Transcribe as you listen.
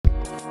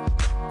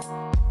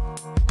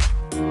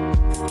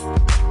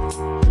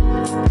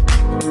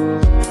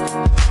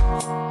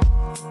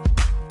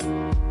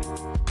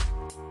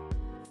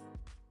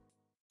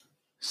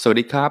สวัส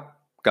ดีครับ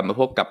กลับมา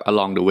พบกับ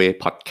Along the Way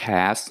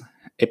Podcast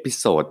เอพิ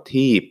โซด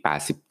ที่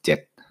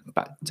87ป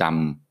ระจ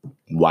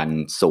ำวัน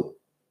ศุกร์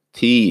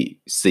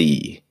ที่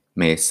4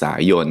เมษา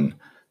ยน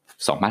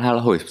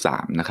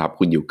2563นะครับ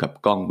คุณอยู่กับ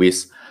ก้องวิส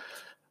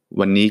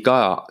วันนี้ก็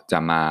จะ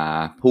มา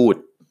พูด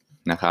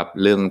นะครับ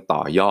เรื่องต่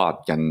อยอด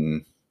กัน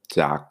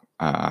จาก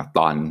ต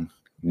อน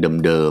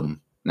เดิม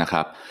ๆนะค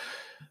รับ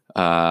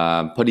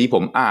พอดีผ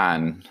มอ่าน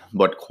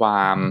บทคว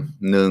าม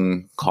หนึ่ง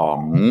ขอ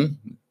ง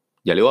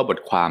อย่าเรียกว่าบท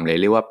ความเลย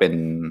เรียกว่าเป็น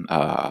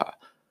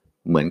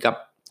เหมือนกับ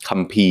คั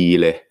มภีร์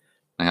เลย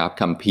นะครับ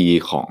คัมภีร์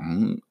ของ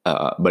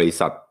บริ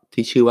ษัท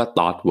ที่ชื่อว่า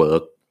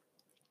ThoughtWorks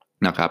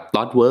นะครับ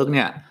ThoughtWorks เ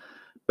นี่ย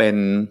เป็น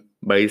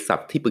บริษัท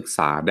ที่ปรึกษ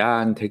าด้า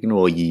นเทคโน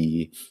โลยี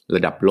ร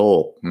ะดับโล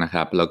กนะค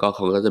รับแล้วก็เข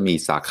าก็จะมี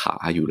สาขา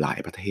อยู่หลาย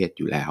ประเทศอ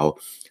ยู่แล้ว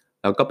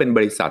แล้วก็เป็นบ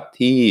ริษัท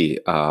ที่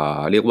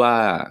เรียกว่า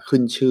ขึ้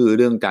นชื่อเ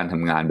รื่องการท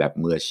ำงานแบบ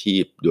มืออาชี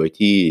พโดย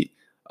ที่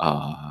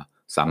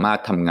สามารถ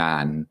ทำงา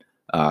น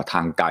ท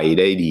างไกล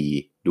ได้ดี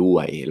ด้ว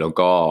ยแล้ว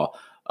ก็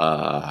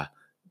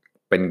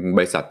เป็นบ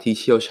ริษัทที่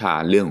เชี่ยวชา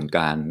ญเรื่องของ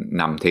การ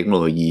นำเทคโน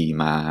โลยี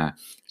มา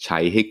ใช้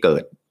ให้เกิ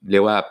ดเรี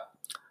ยกว่า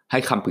ให้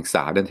คำปรึกษ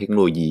าด้านเทคโน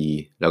โลยี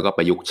แล้วก็ป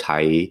ระยุกต์ใช้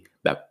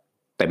แบบ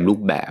เต็มรู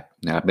ปแบบ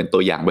นะครับเป็นตั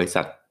วอย่างบริ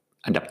ษัท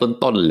อันดับ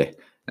ต้นๆเลย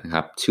นะค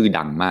รับชื่อ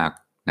ดังมาก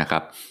นะครั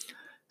บ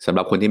สำห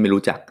รับคนที่ไม่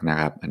รู้จักนะ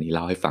ครับอันนี้เ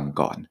ล่าให้ฟัง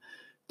ก่อน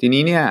ที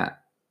นี้เนี่ย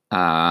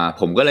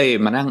ผมก็เลย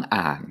มานั่ง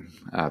อ่าน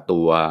ตั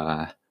ว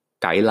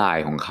ไกด์ไล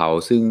น์ของเขา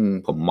ซึ่ง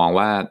ผมมอง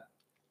ว่า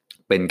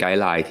เป็นไกด์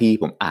ไลน์ที่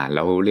ผมอ่านแ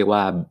ล้วเรียก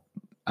ว่า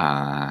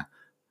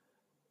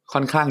ค่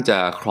อนข้างจะ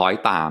คล้อย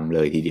ตามเล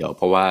ยทีเดียวเ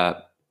พราะว่า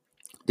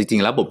จริ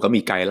งๆแล้วผมก็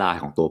มีไกด์ไล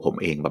น์ของตัวผม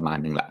เองประมาณ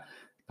นึงแหละ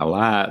แต่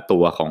ว่าตั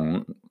วของ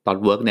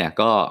ThoughtWorks เนี่ย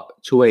ก็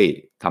ช่วย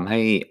ทำให้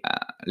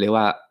เรียก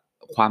ว่า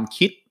ความ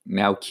คิดแ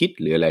นวคิด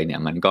หรืออะไรเนี่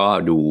ยมันก็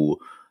ดู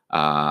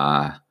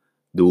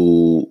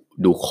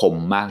ดูคม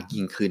มาก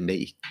ยิ่งขึ้นได้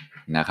อีก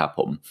นะครับ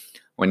ผม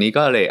วันนี้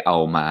ก็เลยเอา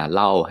มาเ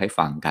ล่าให้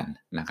ฟังกัน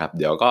นะครับเ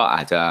ดี๋ยวก็อ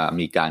าจจะ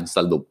มีการส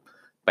รุป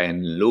เป็น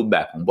รูปแบ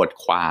บของบท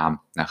ความ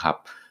นะครับ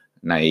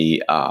ใน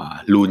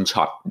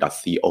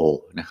loonshot.co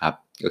นะครับ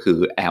ก็คือ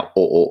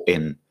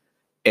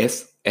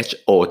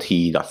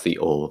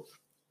loonshot.co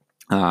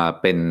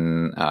เป็น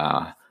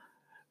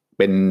เ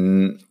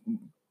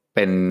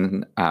ป็น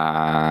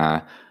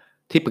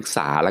ที่ปรึกษ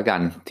าแล้วกั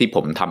นที่ผ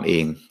มทำเอ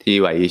งที่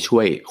ไว้ช่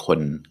วยคน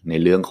ใน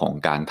เรื่องของ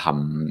การท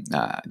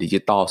ำดิจิ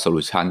ตอลโซ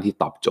ลูชันที่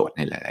ตอบโจทย์ใ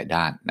นหลายๆ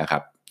ด้านนะครั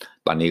บ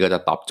ตอนนี้ก็จะ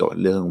ตอบโจทย์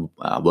เรื่อง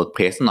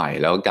workplace หน่อย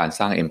แล้วการ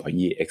สร้าง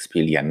employee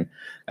experience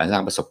การสร้า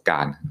งประสบกา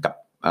รณ์กับ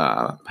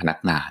พนัก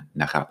งาน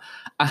นะครับ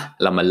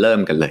เรามาเริ่ม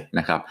กันเลย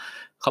นะครับ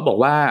เขาบอก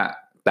ว่า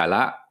แต่ล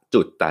ะ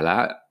จุดแต่ละ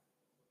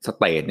ส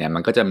เตจเนี่ยมั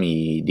นก็จะมี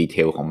ดีเท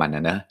ลของมันน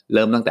ะเ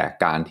ริ่มตั้งแต่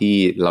การที่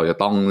เราจะ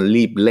ต้อง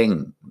รีบเร่ง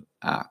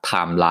ไท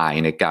ม์ไล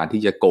น์ในการ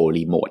ที่จะโก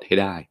รีโมทให้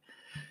ได้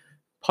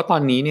เพราะตอ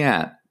นนี้เนี่ย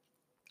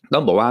ต้อ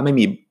งบอกว่าไม่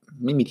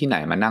มีที่ไหน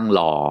มานั่ง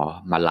รอ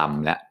มาล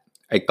ำแล้ว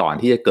ไอ้ก่อน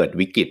ที่จะเกิด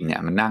วิกฤตเนี่ย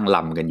มันนั่งล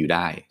ำกันอยู่ไ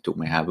ด้ถูกไ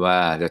หมครับว่า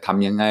จะท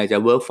ำยังไงจะ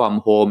work from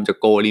home จะ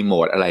go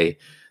remote อะไร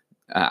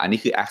อันนี้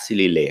คือ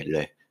accelerate เล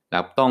ยนะค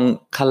รับต้อง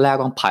ขั้นแรก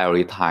ต้อง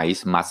prioritize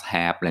must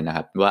have เลยนะค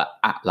รับว่า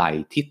อะไร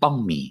ที่ต้อง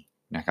มี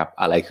นะครับ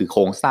อะไรคือโค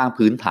รงสร้าง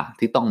พื้นฐาน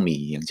ที่ต้องมี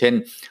อย่างเช่น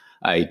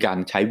การ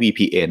ใช้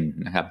VPN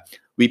นะครับ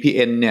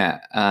VPN เนี่ย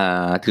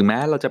ถึงแม้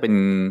เราจะเป็น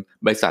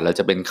บริษัทเรา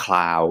จะเป็นคล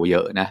าวด์เย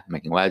อะนะหมา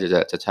ยถึงว่า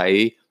จะใช้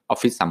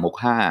Office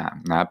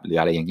 365นะครับหรือ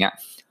อะไรอย่างเงี้ย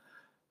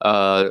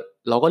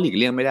เราก็หลีก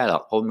เลี่ยงไม่ได้หรอ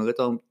กเพราะมันก็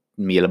ต้อง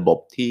มีระบบ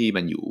ที่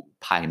มันอยู่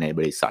ภายใน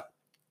บริษัท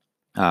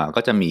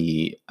ก็จะมี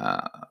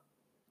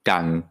กา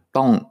ร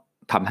ต้อง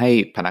ทำให้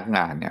พนักง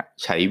านเนี่ย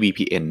ใช้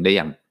VPN ได้อ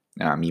ย่าง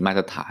มีมาต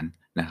รฐาน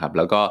นะครับแ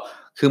ล้วก็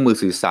เครื่องมือ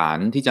สื่อสาร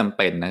ที่จำเ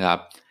ป็นนะครับ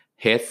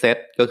headset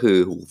ก็คือ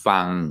หูฟั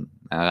ง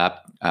นะครับ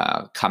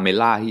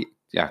camera ที่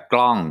จากก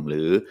ล้องห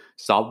รือ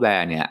ซอฟต์แว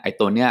ร์เนี่ยไอ้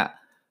ตัวเนี้ย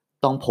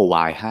ต้อง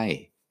provide ให้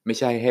ไม่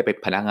ใช่ให้ไป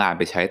พนักงาน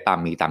ไปใช้ตาม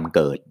มีตามเ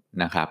กิด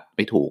นะครับไ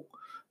ม่ถูก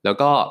แล้ว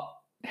ก็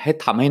ให้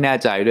ทำให้แน่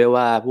ใจด้วย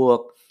ว่าพวก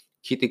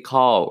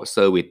critical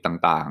service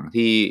ต่างๆ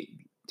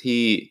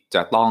ที่จ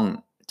ะต้อง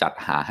จัด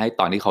หาให้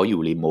ตอนที่เขาอ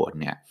ยู่รีโมท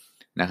เนี่ย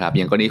นะครับอ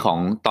ย่างกรณีของ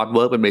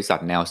ThoughtWorks เป็นบริษัท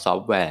แนวซอฟ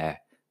ต์แวร์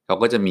เขา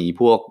ก็จะมี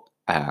พ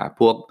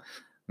วก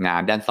งา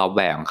นด้านซอฟต์แ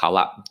วร์ของเขา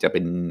อะจะเป็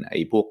นไ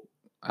อ้พวก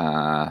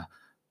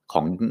ข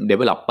อง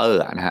developer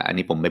นะฮะอัน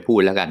นี้ผมไม่พูด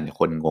แล้วกัน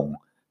คนงง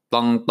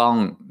ต้อง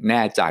แ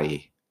น่ใจ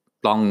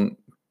ต้อง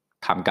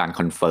ทำการ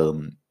คอนเฟิร์ม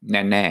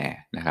แน่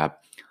ๆนะครับ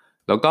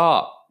แล้วก็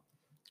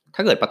ถ้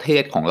าเกิดประเท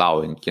ศของเรา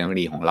อย่างกร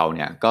ณีของเราเ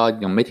นี่ยก็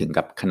ยังไม่ถึง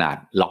กับขนาด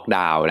ล็อกด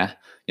าวน์นะ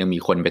ยังมี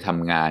คนไปท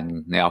ำงาน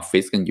ในออฟฟิ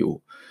ศกันอยู่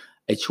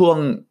ไอ้ช่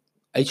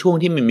วง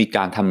ที่มันมีก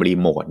ารทำรี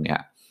โมทเนี่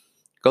ย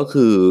ก็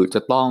คือจ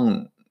ะต้อง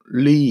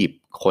รีบ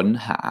ค้น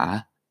หา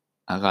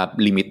นะครับ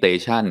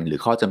limitation หรือ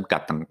ข้อจำกั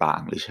ดต่า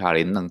งๆหรือ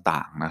challenge ต่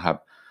างๆนะครับ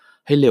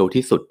ให้เร็ว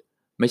ที่สุด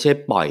ไม่ใช่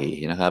ปล่อย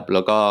นะครับแ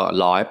ล้วก็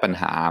รอให้ปัญ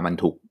หามัน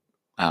ถูก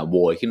โว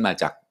ยขึ้นมา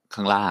จากข้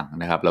างล่าง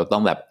นะครับเราต้อ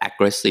งแบบ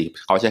aggressive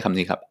เขาใช้คำ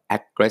นี้ครับ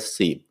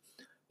aggressive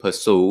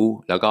pursue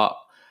แล้วก็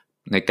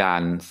ในกา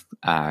ร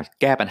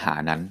แก้ปัญหา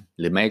นั้น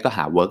หรือไม่ก็ห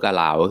า work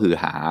around ก็คือ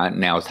หา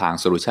แนวทาง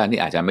solution ที่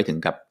อาจจะไม่ถึง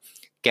กับ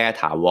แก้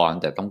ถาวร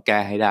แต่ต้องแก้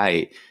ให้ได้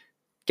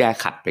แก้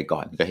ขัดไปก่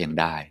อนก็ยัง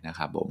ได้นะค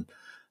รับผม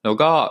แล้ว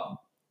ก็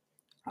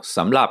ส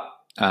ำหรับ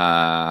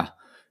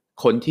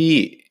คนที่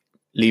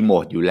รีโม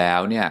ทอยู่แล้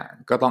วเนี่ย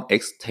ก็ต้อง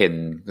extend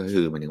ก็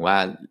คือหมายถึงว่า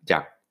จา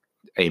ก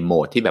ไอ้โหม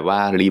ดที่แบบว่า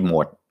รีโม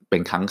ทเป็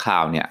นครั้งครา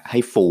วเนี่ยให้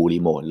full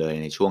remote เลย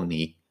ในช่วง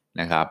นี้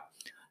นะครับ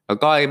แล้ว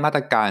ก็มาต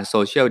รการ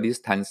social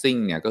distancing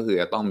เนี่ยก็คือ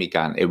จะต้องมีก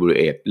าร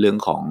evaluate เรื่อง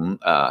ของ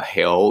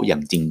health อย่า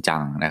งจริงจั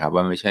งนะครับ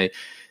ว่าไม่ใช่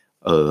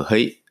เ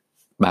ฮ้ย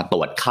มาตร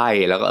วจไข้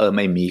แล้วก็ไ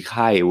ม่มีไ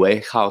ข้ไว้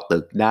เข้าตึ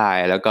กได้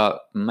แล้วก็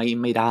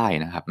ไม่ได้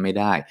นะครับไม่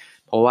ได้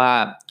เพราะว่า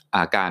อ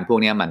าการพวก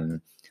นี้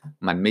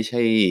มันไม่ใ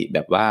ช่แบ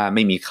บว่าไ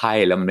ม่มีไข้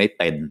แล้วมันไม่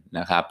เป็น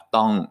นะครับ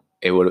ต้อง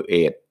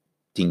evaluate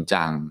จริง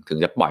จังถึง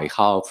จะปล่อยเ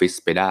ข้าออฟฟิศ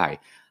ไปได้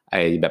ไ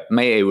อ้แบบไ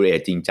ม่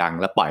evaluate จริงจัง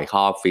แล้วปล่อยเข้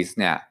าออฟฟิศ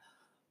เนี่ย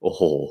โอ้โ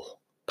ห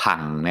พั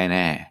งแ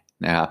น่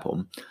ๆนะครับผม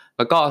แ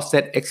ล้วก็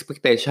set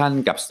expectation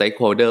กับ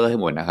stakeholder ให้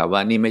หมดนะครับว่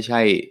านี่ไม่ใ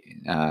ช่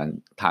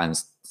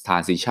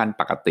transition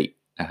ปกติ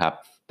นะครับ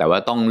แต่ว่า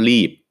ต้องรี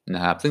บน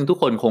ะครับซึ่งทุก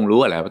คนคงรู้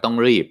แหละว่าต้อง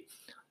รีบ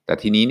แต่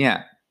ทีนี้เนี่ย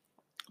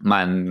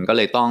มันก็เ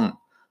ลยต้อง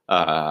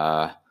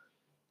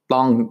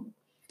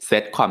เซ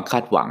ตความคา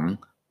ดหวัง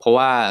เพราะ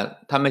ว่า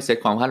ถ้าไม่เซต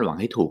ความคาดหวัง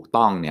ให้ถูก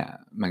ต้องเนี่ย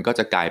มันก็จ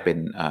ะกลายเป็น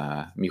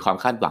มีความ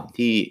คาดหวัง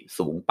ที่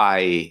สูงไป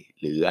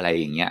หรืออะไร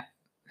อย่างเงี้ย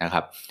นะค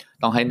รับ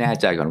ต้องให้แน่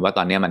ใจก่อนว่าต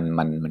อนนี้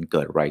มันเ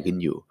กิดอะไรขึ้น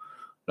อยู่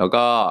แล้ว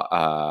ก็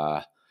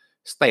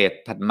สเตจ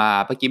ถัดมา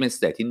เมื่อกี้เป็นส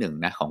เตจที่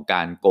1นะของก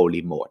าร go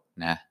remote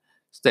นะ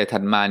สเตจถั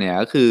ดมาเนี่ย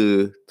ก็คือ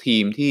ที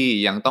มที่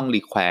ยังต้อง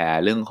require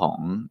เรื่องของ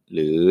ห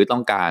รือต้อ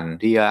งการ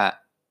ที่จะ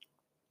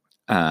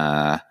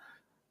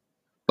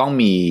ต้อง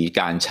มี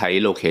การใช้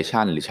โลเค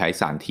ชันหรือใช้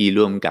สถานที่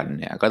ร่วมกัน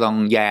เนี่ยก็ต้อง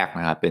แยก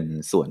นะครับเป็น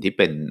ส่วนที่เ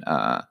ป็น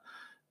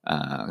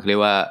เรีย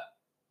กว่า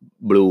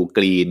blue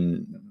green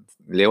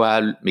เรียกว่า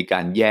มีกา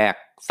รแยก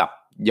สับ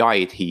ย่อย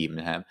ทีม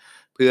นะครับ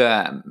เพื่อ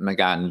ใน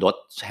การลด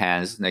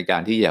chance ในกา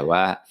รที่แบบ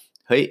ว่า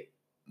เฮ้ย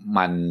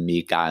มันมี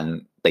การ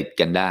ติด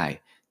กันได้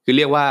คือเ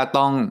รียกว่า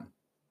ต้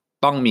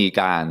องมี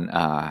การ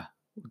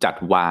จัด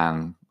วาง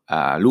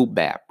รูปแ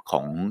บบข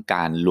องก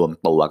ารรวม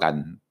ตัวกัน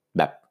แ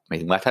บบหมาย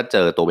ถึงว่าถ้าเจ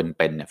อตัวเ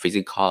ป็นๆเนี่ยฟิ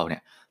สิกอลเนี่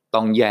ยต้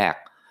องแยก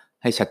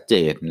ให้ชัดเจ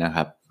นนะค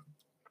รับ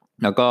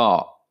แล้วก็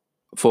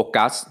โฟ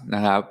กัสน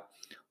ะครับ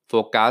โฟ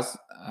กัส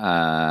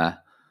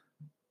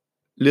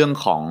เรื่อง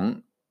ของ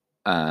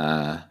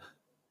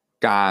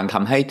การท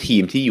ำให้ที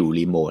มที่อยู่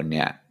รีโมทเ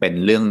นี่ยเป็น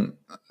เรื่อง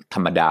ธร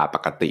รมดาป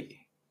กติ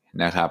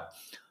นะครับ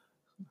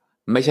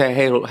ไม่ใช่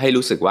ให้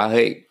รู้สึกว่าเ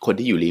ฮ้ยคน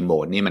ที่อยู่รีโม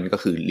ทนี่มันก็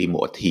คือรีโม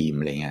ททีม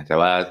อะไรเงี้ยแต่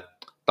ว่า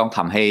ต้องท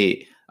ำให้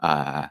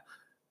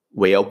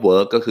way of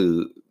work ก็คือ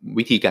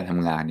วิธีการท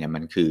ำงานเนี่ยมั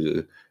นคือ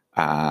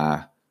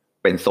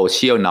เป็นโซเ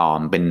ชียลนอร์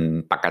มเป็น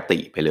ปกติ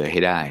ไปเลยใ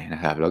ห้ได้น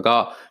ะครับแล้วก็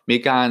มี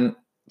การ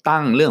ตั้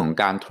งเรื่องของ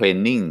การเทรน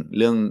นิ่ง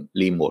เรื่อง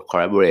remote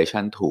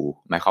collaboration tool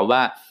หมายความว่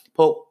าพ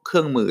วกเค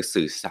รื่องมือ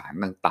สื่อสาร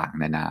ต่าง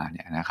ๆนานาเ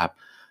นี่ยนะครับ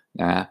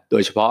นะโด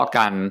ยเฉพาะก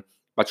าร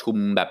ประชุม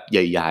แบบใ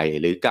หญ่ๆ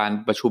หรือการ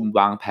ประชุม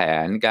วางแผ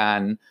นกา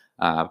ร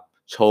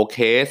โชว์เค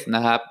สน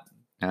ะครับ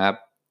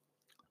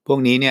พวก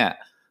นี้เนี่ย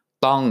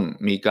ต้อง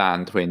มีการ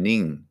เทรนนิ่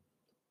ง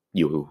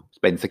อยู่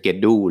เป็นสเกจ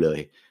ดูเลย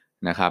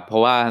นะครับเพรา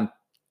ะว่า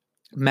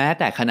แม้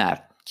แต่ขนาด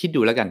คิดดู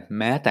แล้วกัน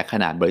แม้แต่ข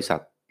นาดบริษัท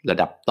ระ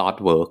ดับ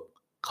ThoughtWorks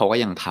เขาก็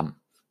ยังท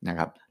ำนะค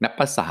รับนับ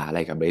ภาษาอะไร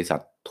กับบริษัท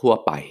ทั่ว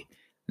ไป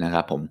นะค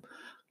รับผม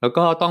แล้ว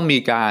ก็ต้องมี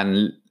การ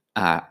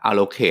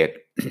allocate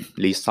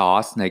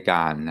resource ในก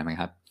ารนะ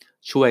ครับ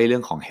ช่วยเรื่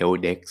องของ help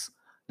desk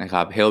นะค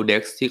รับ help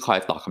desk ที่คอย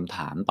ตอบคำถ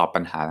ามตอบ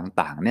ปัญหา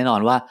ต่างๆแน่นอน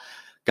ว่า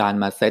การ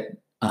มาเซต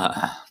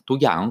ทุก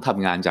อย่างต้องท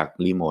ำงานจาก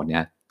รีโมทเ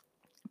นี่ย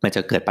มันจ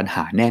ะเกิดปัญห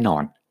าแน่นอ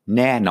น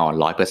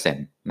 100% น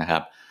ะครั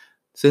บ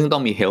ซึ่งต้อ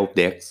งมี help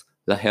desk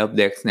และ help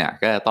desk เนี่ย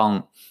ก็จะต้อง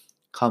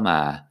เข้ามา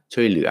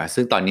ช่วยเหลือ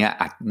ซึ่งตอนนี้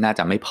อาจน่าจ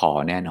ะไม่พอ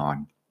แน่นอน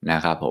นะ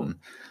ครับผม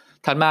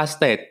ถัดมาส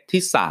เตจ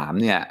ที่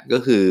3เนี่ยก็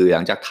คือห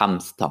ลังจากท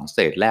ำ2สเ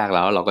ตจแรกแ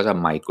ล้วเราก็จะ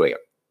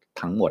migrate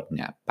ทั้งหมดเ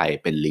นี่ยไป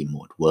เป็น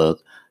remote work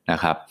นะ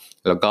ครับ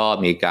แล้วก็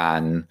มีกา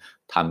ร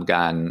ทำก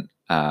าร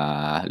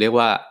เรียก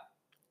ว่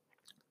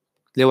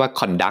า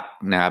conduct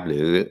นะครับห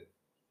รือ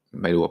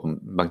ไม่รู้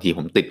บางทีผ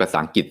มติดภาษา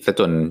อังกฤษซะ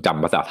จนจ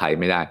ำภาษาไทย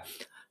ไม่ได้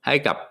ให้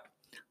กับ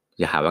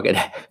อย่าหาว่าก็ไ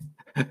ด้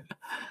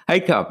ให้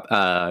กับ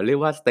เรียก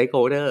ว่า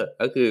stakeholder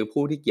ก็คือ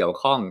ผู้ที่เกี่ยว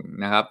ข้อง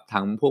นะครับ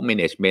ทั้งพวก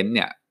management เ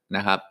นี่ยน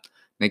ะครับ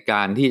ในก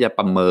ารที่จะ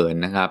ประเมิน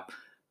นะครับ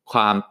คว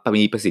าม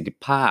มีประสิทธิ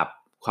ภาพ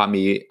ความ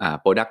มี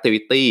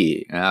productivity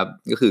นะครับ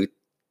ก็คือ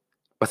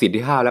ประสิทธิ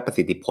ภาพและประ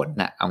สิทธิผล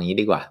นะเอางี้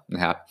ดีกว่าน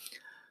ะครับ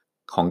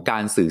ของกา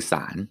รสื่อส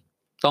าร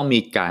ต้องมี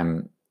ก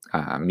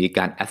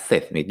าร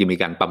assess มี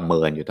การประเ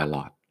มินอยู่ตล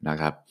อดนะ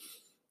ครับ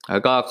แล้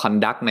วก็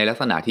conduct ในลัก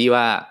ษณะที่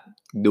ว่า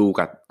ดู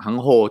กับทั้ง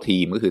whole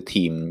team ก็คือ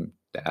ทีม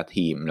แต่ละ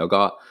ทีมแล้ว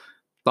ก็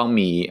ต้อง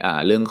มี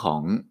เรื่องขอ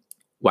ง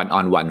one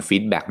on one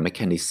feedback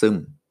mechanism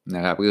น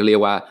ะครับก็เรีย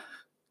กว่า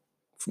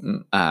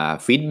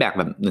feedback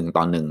แบบ1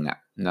 ต่อ 1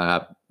นะครั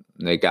บ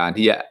ในการ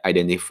ที่จะ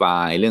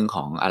identify เรื่องข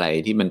องอะไร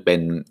ที่มันเป็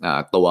น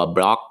ตัวบ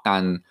ล็อกกา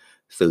ร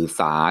สื่อ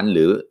สารห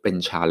รือเป็น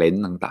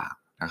challenge ต่าง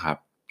ๆนะครับ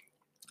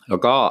แล้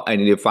วก็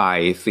identify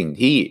สิ่ง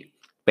ที่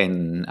เป็น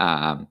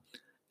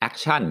แอค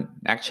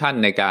ชั่น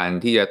ในการ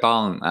ที่จะต้อ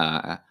ง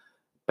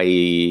ไป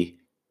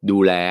ดู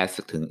แล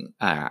ถึง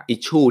อิช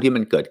ชูที่มั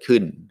นเกิดขึ้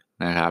น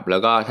นะครับแล้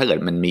วก็ถ้าเกิด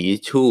มันมีอิ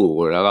ชชู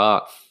แล้วก็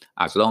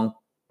อาจจะต้อง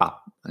ปรับ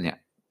เนี่ย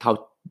เท่า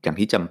อย่าง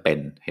ที่จำเป็น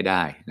ให้ไ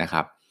ด้นะค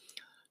รับ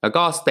แล้ว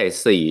ก็สเตจ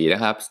4น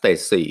ะครับสเตจ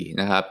4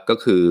นะครับก็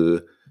คือ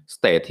ส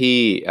เตจที่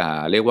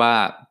เรียกว่า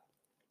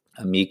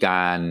มีก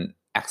าร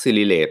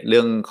accelerate เ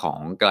รื่องของ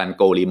การ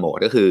go remote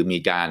ก็คือมี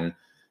การ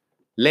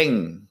เร่ง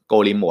go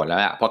remote แล้ว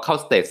พอเข้า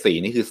สเตจ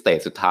4นี่คือสเตจ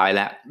สุดท้ายแ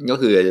ล้วก็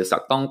คือ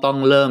ต้อง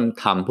เริ่ม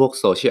ทำพวก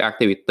social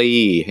activity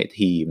ให้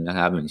ทีมนะค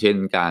รับอย่างเช่น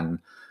การ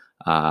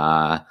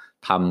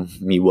ท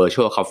ำมี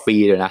virtual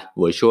coffee ด้วยนะ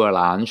virtual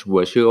lunch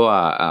virtual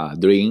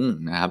drink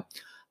นะครับ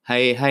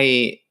ให้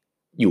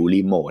อยู่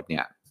รีโมทเ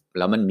นี่ยแ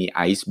ล้วมันมี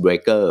ice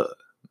breaker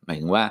หมาย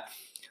ถึงว่า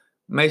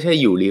ไม่ใช่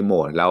อยู่รีโม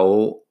ทแล้ว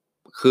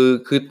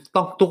คือ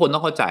ต้องทุกคนต้อ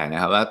งเข้าใจน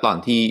ะครับว่าตอน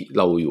ที่เ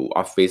ราอยู่อ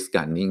อฟฟิศ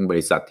กันยิ่งบ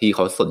ริษัทที่เข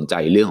าสนใจ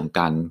เรื่องของ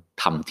การ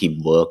ทำทีม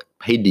เวิร์ก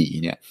ให้ดี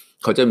เนี่ย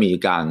เขาจะมี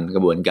การกร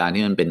ะบวนการ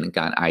ที่มันเป็นก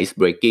าร ice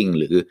breaking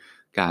หรือ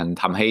การ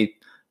ทำให้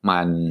มั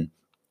น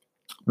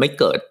ไม่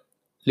เกิด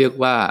เรียก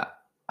ว่า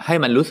ให้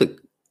มันรู้สึก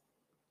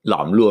หล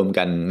อมรวม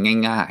กัน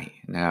ง่าย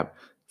ๆนะครับ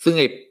ซึ่ง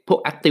ไอ้พวก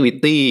แอคทิวิ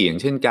ตี้อย่าง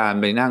เช่นการ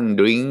ไปนั่ง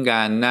ดื่มก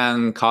ารนั่ง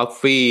กา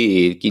แฟ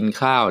กิน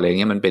ข้าวอะไรเ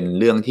งี้ยมันเป็น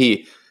เรื่องที่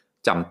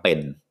จำเป็น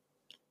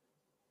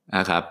น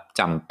ะครับ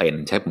จำเป็น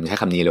ผมใช้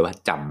คำนี้เลยว่า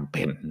จำเ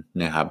ป็น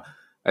นะครับ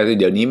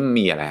เดี๋ยวนี้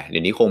มีอะไรเดี๋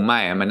ยวนี้คงไม่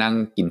มานั่ง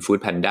กินฟู้ด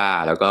แพนด้า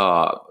แล้วก็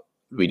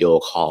วิดีโอ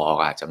คอล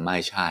อาจจะไม่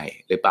ใช่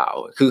หรือเปล่า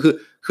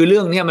คือเรื่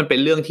องนี้มันเป็น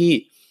เรื่อง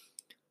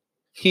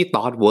ที่ต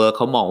อสเวิร์คเ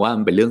ขามองว่า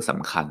มันเป็นเรื่องส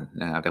ำคัญ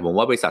นะครับแต่ผม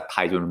ว่าบริษัทไท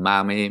ยจำนวนมา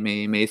ก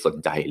ไม่สน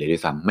ใจเลยด้ว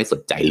ยซ้ำไม่ส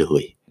นใจเล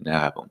ยนะ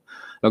ครับผม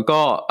แล้วก็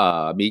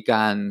มีก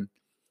าร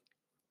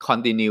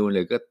continue ห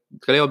รือ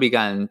ก็เรียกว่ามีก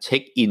ารเช็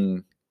คอิน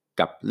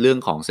กับเรื่อง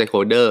ของ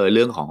stakeholder เ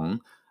รื่องของ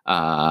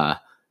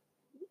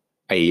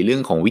เรื่อ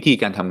งของวิธี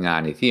การทำงาน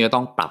เนี่ยที่จะต้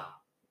องปรับ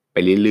ไป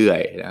เรื่อ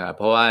ยๆนะครับเ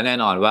พราะว่าแน่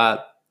นอนว่า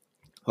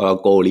พอเรา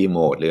go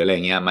remote หรืออะไร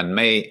เงี้ยมัน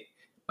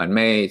ไ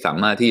ม่สา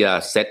มารถที่จะ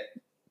เซต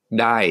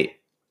ได้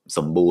ส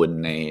มบูรณ์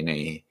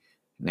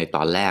ในต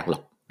อนแรกหร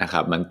อกนะค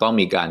รับมันต้อง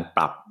มีการป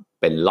รับ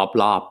เป็น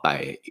รอบๆไป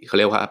เขาเ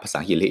รียกว่าภาษา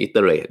อังกฤษเรียก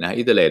iterate นะ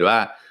iterate ว่า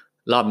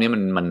รอบนี้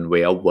มัน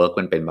way of work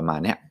มันเป็นประมาณ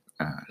เนี้ย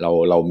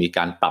เรามีก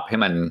ารปรับให้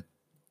มัน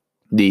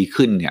ดี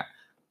ขึ้นเนี่ย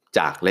จ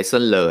าก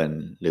lesson learn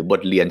หรือบ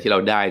ทเรียนที่เรา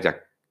ได้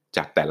จ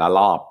ากแต่ละร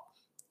อบ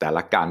แต่ล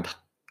ะการ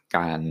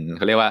เ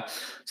ขาเรียกว่า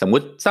สมมุ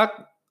ติสัก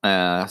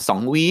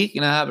2 วีค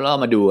นะครับแล้ว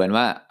มาดูกัน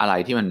ว่าอะไร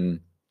ที่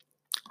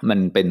มัน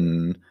เป็น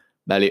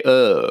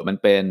barrier มัน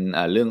เป็น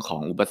เรื่องขอ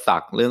งอุปสร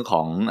รคเรื่องข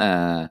อง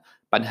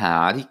ปัญหา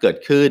ที่เกิด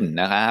ขึ้น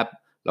นะครับ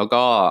แล้ว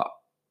ก็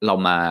เรา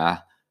มา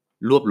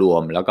รวบรว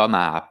มแล้วก็ม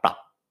าปรับ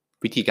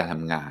วิธีการท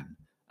ำงาน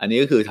อันนี้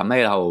ก็คือทำให้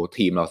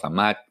ทีมเราสา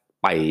มารถ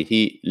ไป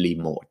ที่รี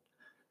โมท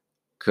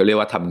คือเรียก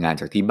ว่าทำงาน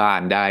จากที่บ้า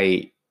น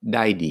ไ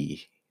ด้ดี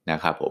นะ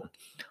ครับผม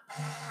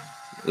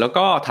แล้ว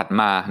ก็ถัด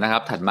มา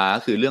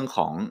ก็คือเรื่องข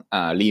อง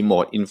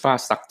remote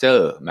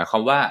infrastructure หมายควา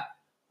มว่า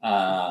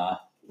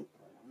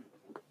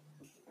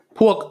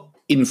พวก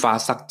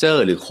infrastructure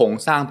หรือโครง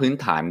สร้างพื้น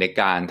ฐานใน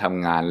การท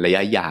ำงานระย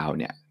ะยาว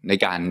เนี่ยใน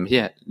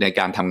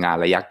การทำงาน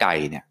ระยะไกล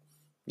เนี่ย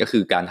ก็คื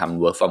อการท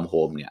ำ work from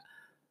home เนี่ย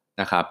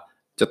นะครับ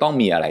จะต้อง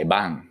มีอะไร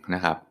บ้างน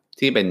ะครับ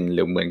ที่เป็นห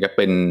รือเหมือนกับเ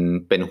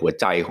ป็นหัว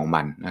ใจของ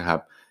มันนะครับ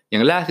อย่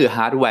างแรกคือฮ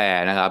าร์ดแว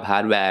ร์นะครับฮา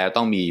ร์ดแวร์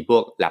ต้องมีพว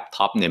กแล็ป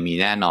ท็อปเนี่ยมี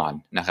แน่นอน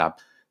นะครับ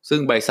ซึ่ง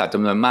บริษัทจ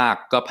ำนวนมาก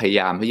ก็พยา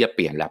ยามที่จะเป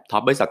ลี่ยนแล็ปท็อ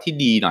ปบริษัทที่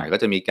ดีหน่อยก็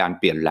จะมีการ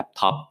เปลี่ยนแล็ป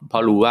ท็อปเพรา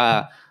ะรู้ว่า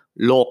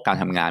โลกการ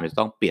ทำงานมันจะ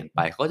ต้องเปลี่ยนไป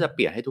เขาจะเป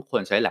ลี่ยนให้ทุกค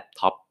นใช้แล็ป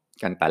ท็อป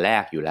กันแต่แร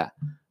กอยู่แล้ว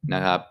น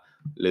ะครับ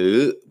หรือ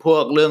พว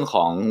กเรื่องข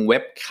องเว็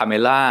บคาเม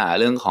ล่า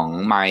เรื่องของ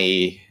ไม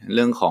ค์เ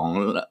รื่องของ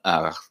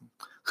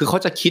คือเขา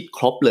จะคิดค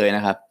รบเลยน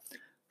ะครับ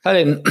ถ้าเ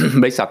ป็น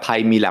บริษัทไทย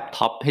มีแล็ป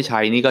ท็อปให้ใช้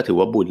นี่ก็ถือ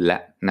ว่าบุญแล้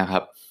วนะครั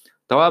บ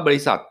แต่ว่าบ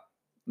ริษัท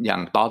อย่า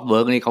งตอสเวิ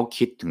ร์กนี่เขา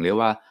คิดถึงเรียก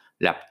ว่า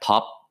แล็ปท็อ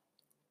ป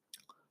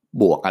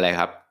บวกอะไร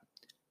ครับ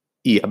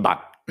เอียร์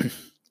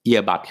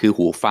บัดคือ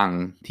หูฟัง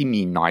ที่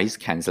มี noise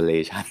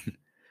cancellation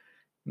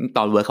ต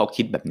อนเวิร์กเขา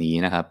คิดแบบนี้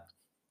นะครับ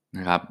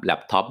แล็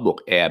ปท็อปบวก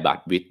AirBud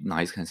with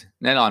noise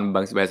cancellation แน่นอนบ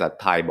ริษัท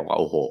ไทยบอกว่า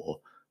โอ้โห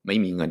ไม่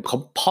มีเงินเพ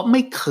ราะไ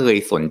ม่เคย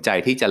สนใจ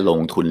ที่จะลง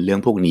ทุนเรื่อ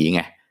งพวกนี้ไ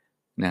ง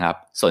นะครับ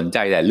สนใจ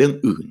แต่เรื่อง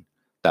อื่น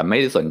แต่ไม่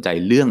ได้สนใจ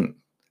เรื่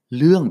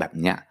องแบบ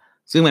เนี้ย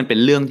ซึ่งมันเป็น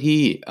เรื่อง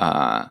ที่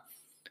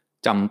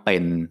จำเป็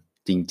น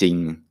จริง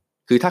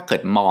ๆคือถ้าเกิ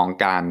ดมอง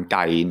การไก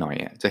ลหน่อย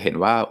จะเห็น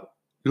ว่า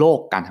โลก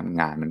การทำ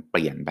งานมันเป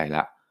ลี่ยนไปแ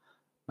ล้ว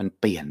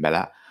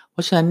เพร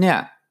าะฉะนั้นเนี่ย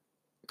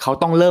เขา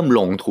ต้องเริ่ม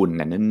ลงทุนเ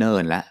นิ่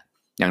นๆแล้ว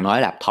อย่างน้อย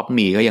แล็ปท็อป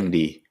มีก็ยัง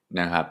ดี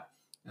นะครับ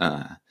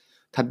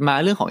ถัดมา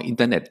เรื่องของ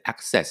Internet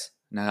Access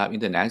นะครับ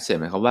Internet Access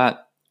หมายความว่า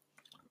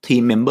ที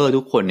มเมมเบอร์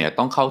ทุกคนเนี่ย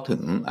ต้องเข้าถึ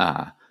ง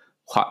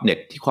เน็ต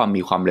ที่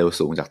มีความเร็ว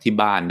สูงจากที่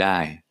บ้านได้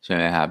ใช่ไ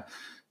หมครับ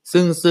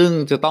ซึ่ง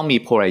จะต้องมี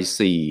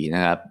policy น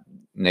ะครับ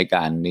ใน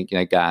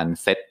การ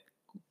เซต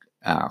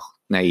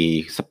ใน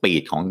สปี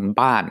ดของ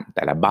บ้านแ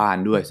ต่ละบ้าน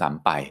ด้วยซ้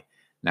ำไป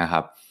นะครั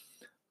บ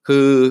คื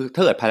อถ้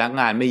าเกิดพนัก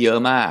งานไม่เยอะ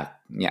มาก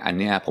เนี่ยอัน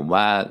เนี้ยผม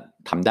ว่า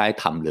ทำได้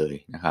ทำเลย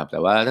นะครับแต่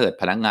ว่าถ้าเกิด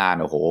พนักงาน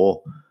โอ้โห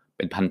เ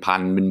ป็นพั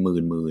นๆเป็นห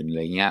มื่นๆอะไ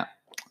รเงี้ย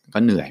ก็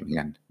เหนื่อยเหมือน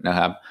กันนะค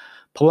รับ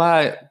เพราะว่า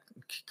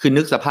คือ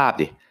นึกสภาพ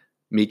ดิ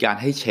มีการ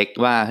ให้เช็ค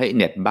ว่าเฮ้ย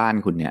เน็ตบ้าน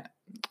คุณเนี่ย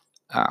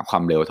ควา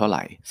มเร็วเท่าไห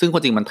ร่ซึ่งค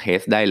นจริงมันเทส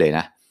ได้เลยน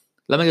ะ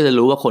แล้วมันก็จะ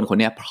รู้ว่าคน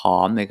นี้พร้อ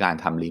มในการ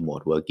ทำรีโม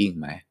ทเวิร์กิ่ง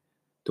ไหม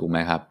ถูกไหม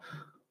ครับ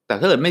แต่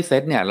ถ้าเกิดไม่เซ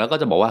ตเนี่ยแล้วก็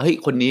จะบอกว่าเฮ้ย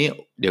คนนี้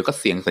เดี๋ยวก็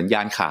เสียงสัญญ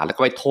าณขาดแล้ว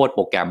ก็ไปโทษโป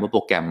รแกรมว่าโป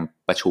รแกรม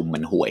ประชุมมั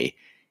นห่วย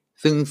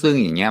ซึ่ง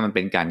อย่างเงี้ยมันเ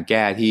ป็นการแ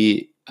ก้ที่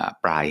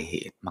ปลายเห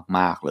ตุม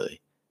ากๆเลย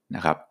น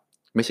ะครับ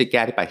ไม่ใช่แ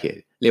ก้ที่ปลายเหตุ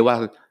เรียกว่า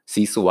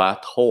ซีซัว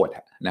โทษ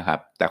นะครับ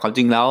แต่ความจ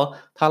ริงแล้ว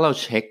ถ้าเรา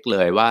เช็คเล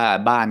ยว่า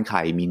บ้านใคร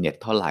มีเน็ต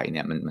เท่าไหร่เ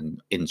นี่ยมัน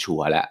เอนชัว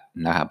ร์แล้ว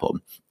นะครับผม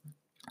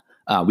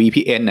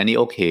VPN อันนี้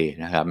โอเค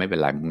นะครับไม่เป็น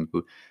ไร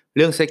เ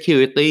รื่อง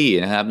security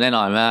นะครับแน่น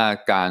อนว่า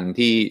การ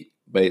ที่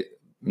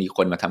มีค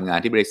นมาทำงาน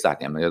ที่บริษัท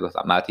เนี่ยมันจะส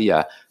ามารถที่จะ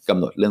กำ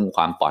หนดเรื่องค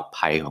วามปลอด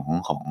ภัยขอ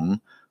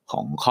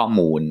งข้อ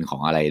มูลขอ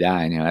งอะไรได้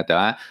นะครับแต่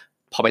ว่า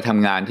พอไปท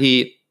ำงานที่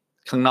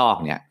ข้างนอก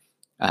เนี่ย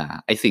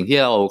ไอสิ่งที่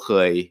เราเค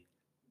ย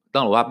ต้อ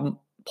งบอกว่า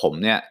ผม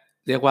เนี่ย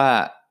เรียกว่า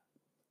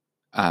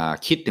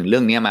คิดถึงเรื่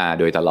องนี้มา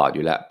โดยตลอดอ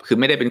ยู่แล้วคือ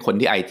ไม่ได้เป็นคน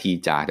ที่ IT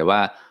จ๋าแต่ว่า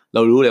เร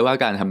ารู้เลยว่า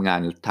การทำงาน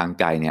ทาง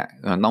ไกลเนี่ย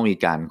มันต้องมี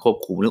การควบ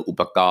คุมเรื่องอุ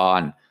ปกร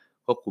ณ์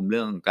ควบคุมเ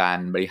รื่องการ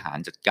บริหาร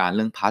จัดการเ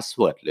รื่องพาสเ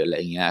วิร์ดหรืออะไร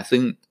เงี้ย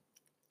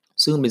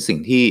ซึ่งเป็นสิ่ง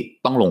ที่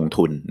ต้องลง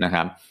ทุนนะค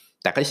รับ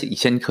แต่ก็อีก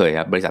เช่นเคย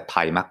ครับบริษัทไท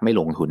ยมักไม่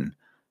ลงทุน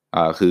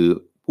คือ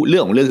เรื่อ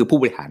งของเรื่องคือผู้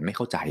บริหารไม่เ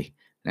ข้าใจ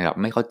นะครับ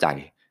ไม่เข้าใจ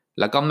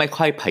แล้วก็ไม่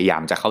ค่อยพยายา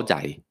มจะเข้าใจ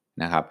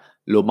นะครับ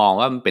เรามอง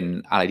ว่ามันเป็น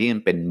อะไรที่มั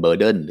นเป็นเบอร์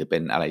เดนหรือเป็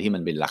นอะไรที่มั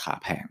นเป็นราคา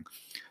แพง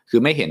คือ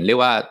ไม่เห็นเรียก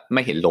ว่าไ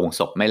ม่เห็นโลง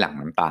ศพไม่หลั่ง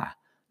น้ำตา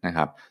นะค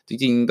รับจ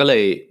ริงๆก็เล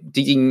ยจ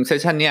ริงๆเซส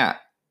ชันเนี่ย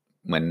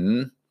เหมือน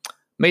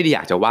ไม่ได้อย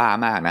ากจะว่า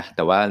มากนะแ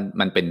ต่ว่า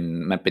มันเ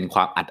ป็นคว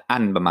ามอัด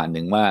อั้นประมาณ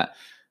นึงว่า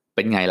เ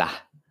ป็นไงล่ะ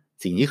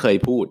สิ่งที่เคย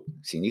พูด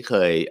สิ่งที่เค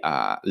ย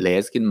เล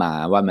สขึ้นมา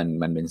ว่า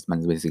มันเป็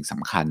นสิ่งส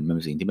ำคัญมันเ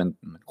ป็นสิ่งที่มัน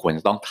ควรจ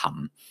ะต้องท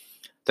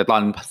ำแต่ตอ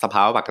นสภ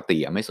าวะปกติ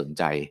ไม่สนใ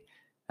จ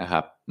นะครั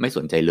บไม่ส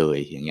นใจเลย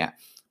อย่างเงี้ย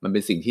มันเป็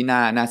นสิ่งที่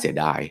น่าเสีย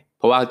ดายเ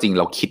พราะว่าจริง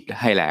เราคิด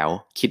ให้แล้ว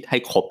คิดให้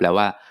ครบแล้ว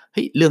ว่าเ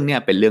ฮ้ยเรื่องเนี้ย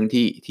เป็นเรื่อง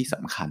ที่ส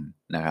ำคัญ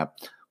นะครับ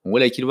ผมก็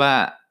เลยคิดว่า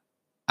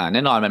แ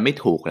น่นอนมันไม่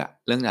ถูกแหละ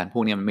เรื่องงานพ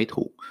วกนี้มันไม่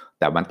ถูก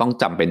แต่มันต้อง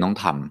จำเป็นต้อง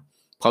ท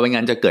ำเพราะไม่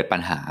งั้นจะเกิดปั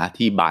ญหา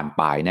ที่บาน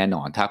ปลายแน่น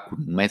อนถ้าคุณ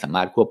ไม่สาม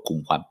ารถควบคุม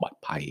ความปลอด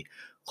ภัย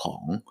ขอ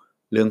ง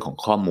เรื่องของ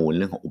ข้อมูลเ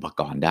รื่องของอุป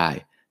กรณ์ได้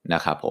น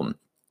ะครับผม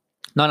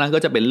นอกนั้นก็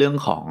จะเป็นเรื่อง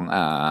ของ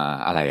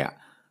อะไร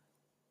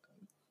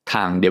ท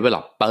าง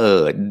developer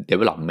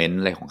development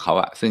อะไรของเขา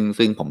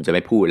ซึ่งผมจะไ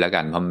ม่พูดแล้วกั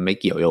นเพราะมันไม่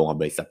เกี่ยวโยงกับ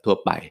บริษัททั่ว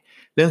ไป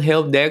เรื่อง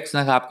help desk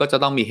นะครับก็จะ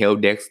ต้องมี help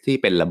desk ที่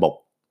เป็นระบบ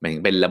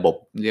เป็นระบบ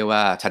เรียกว่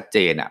าชัดเจ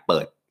นเปิ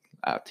ด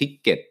ทิก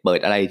เก็ตเปิด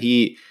อะไรที่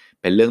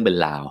เป็นเรื่องเป็น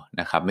ราว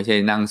นะครับไม่ใช่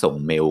นั่งส่ง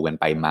เมลกัน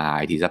ไปมา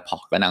IT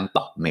supportก็นั่งต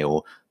อบเมล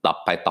ตอบ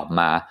ไปตอบ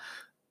มา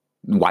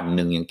วันห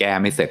นึ่งยังแก้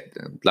ไม่เสร็จ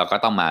เราก็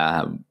ต้องมา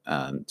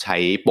ใช้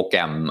โปรแกร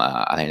ม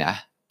อะไรนะ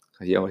เข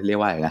าเรียก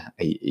ว่าอะไรนะไ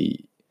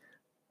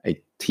อ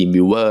ทีม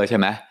วิวเวอร์ใช่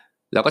ไหม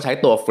แล้วก็ใช้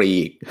ตัวฟรี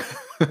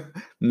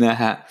นะ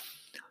ฮะ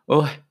โ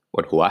อ้ยป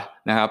วดหัว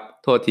นะครับ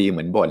โทษทีเห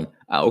มือนบ่น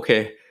โอเค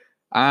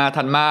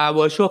ถัดมา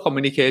virtual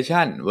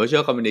communication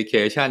virtual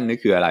communication นี่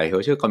คืออะไร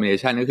virtual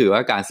communication ก็คือว่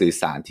าการสื่อ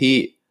สารที่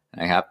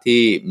นะครับ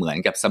ที่เหมือน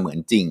กับเสมือน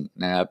จริง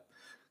นะครับ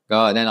ก็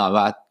แน่นอน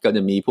ว่าก็จ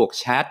ะมีพวก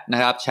แชทน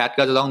ะครับแชท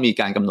ก็จะต้องมี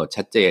การกำหนด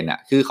ชัดเจน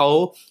คือเ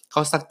ข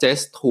า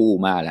suggest tool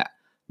มาแหละ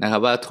นะครั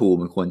บว่า tool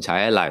มันควรใช้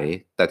อะไร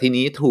แต่ที่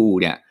นี้ tool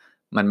เนี่ย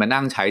มันมา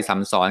นั่งใช้ซ้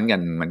ำซ้อนกั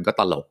นมันก็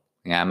ตลก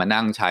นะมา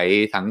นั่งใช้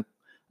ทั้ง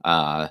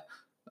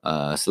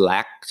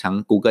Slack ทั้ง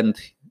Google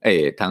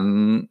ทั้ง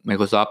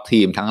Microsoft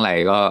Teams ทั้งอะไร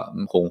ก็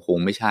คง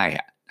ไม่ใช่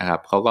นะครับ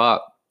เขาก็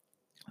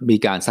มี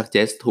การ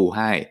suggest tool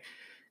ให้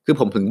คือ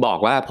ผมถึงบอก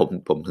ว่า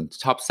ผมถึง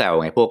ชอบแซว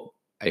ไงพ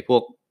ว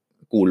ก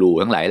กูรู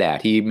ทั้งหลายแหละ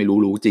ที่ไม่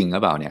รู้จริงหรื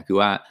อเปล่าเนี่ยคือ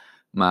ว่า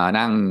มา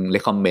นั่ง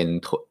recommend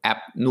แอป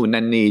นู่น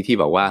นั่นนี่ที่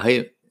บอกว่าเ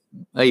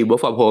ฮ้ย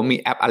work from home มี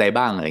แอปอะไร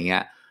บ้างอะไรเงี้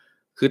ย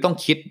คือต้อง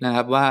คิดนะค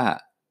รับว่า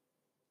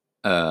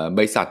บ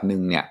ริษัทหนึ่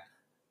งเนี่ย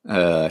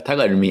ถ้าเ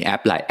กิดมีแอ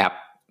ปหลายแอป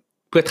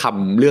เพื่อท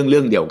ำเรื่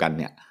องเดียวกัน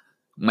เนี่ย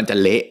มันจะ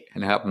เละ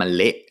นะครับมันเ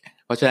ละ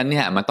เพราะฉะนั้นเ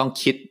นี่ยมันต้อง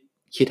คิด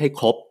ให้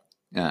ครบ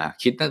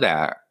คิดตั้งแต่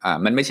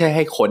มันไม่ใช่ใ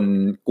ห้คน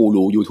กู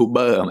รูยูทูบเบ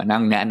อร์มานั่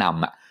งแนะน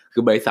ำคื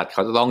อบริษัทเข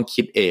าจะต้อง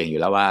คิดเองอยู่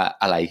แล้วว่า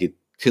อะไรคือ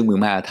เครื่องมือ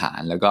มาตรฐาน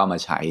แล้วก็มา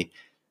ใช้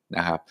น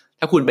ะครับ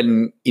ถ้าคุณเป็น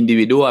อินดิ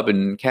วิวเป็น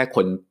แค่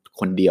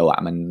คนเดียว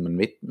มัน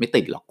ไม่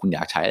ติดหรอกคุณอย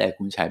ากใช้อะไร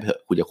คุณใช้ไปเถอ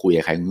ะคุณจะคุย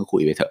กับใครคุณก็คุ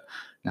ยไปเถอะ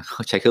นะ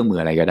ใช้เครื่องมือ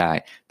อะไรก็ได้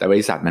แต่บ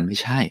ริษัทมันไม่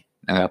ใช่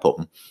นะครับผม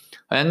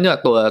เพราะฉะนั้นเนี่ย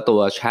ตัว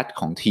แชท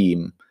ของทีม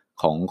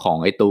ของ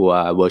ไอตัว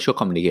virtual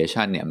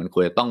communication เนี่ยมันค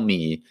วรจะต้อง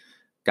มี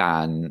กา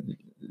ร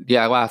เรีย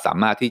กว่าสา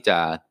มารถที่จะ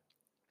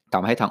ท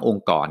ำให้ทั้งอง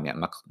ค์กรเนี่ย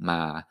มา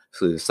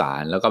สื่อสา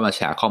รแล้วก็มาแช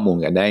ร์ข้อมูล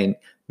กันได้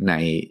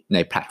ใน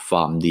แพลตฟ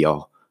อร์มเดียว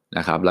น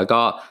ะครับแล้ว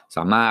ก็ส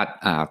ามารถ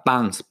ตั้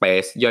ง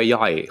space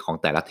ย่อยๆของ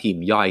แต่ละทีม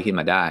ย่อยขึ้น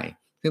มาได้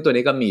ซึ่งตัว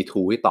นี้ก็มี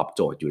tool ที่ตอบโ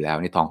จทย์อยู่แล้ว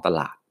ในท้องต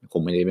ลาดค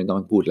งไม่ต้อง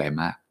พูดอะไร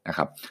มากนะค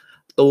รับ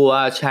ตัว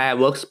share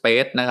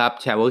workspace นะครับ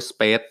share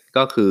workspace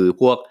ก็คือ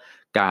พวก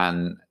การ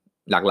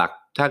หลัก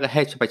ๆถ้าใ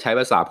ห้ไปใช้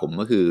ภาษาผม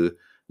ก็คือ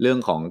เรื่อง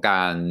ของก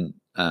าร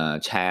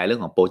แชร์เรื่อ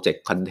งของโปรเจก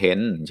ต์คอนเทน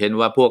ต์เช่น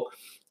ว่าพวก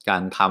กา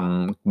รท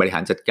ำบริหา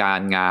รจัดการ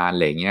งานอะ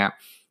ไรเงี้ย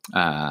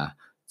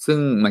ซึ่ง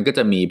มันก็จ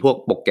ะมีพวก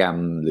โปรแกรม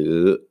หรือ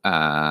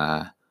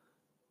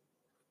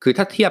คือ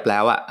ถ้าเทียบแล้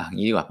วอย่าง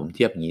นี้ดีกว่าผมเ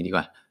ทียบอย่างนี้ดีก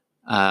ว่า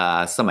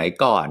สมัย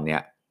ก่อนเนี่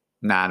ย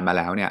นานมา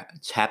แล้วเนี่ย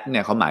แชทเ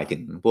นี่ยเขาหมายถึ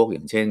งพวกอ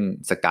ย่างเช่น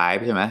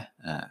Skype ใช่ไหม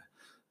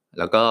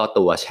แล้วก็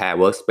ตัว Share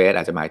Workspace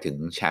อาจจะหมายถึง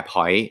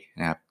SharePoint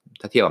นะครับ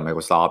ถ้าเทียบกับ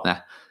Microsoft นะ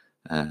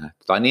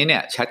ตอนนี้เนี่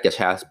ยแชทกับ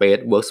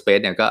ShareSpace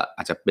Workspace เนี่ยก็อ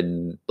าจจะเป็น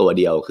ตัว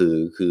เดียว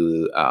คือ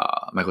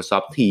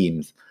Microsoft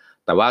Teams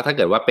แต่ว่าถ้าเ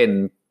กิดว่าเป็น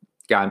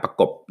การประ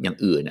กบอย่าง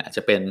อื่นเนี่ยจ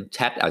ะเป็นแช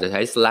ทอาจจะใ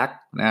ช้ Slack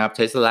นะครับใ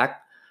ช้ Slack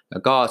แล้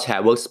วก็แช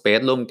ร์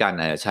workspace ร่วมกัน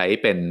ใช้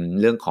เป็น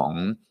เรื่องของ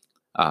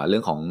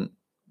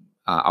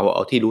เอ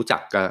าที่รู้จั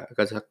ก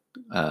ก็จะ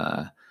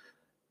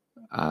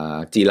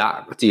จี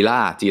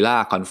ล่า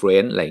คอนเฟอเร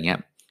นซ์อะไรเงี้ย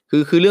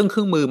คือเรื่องเค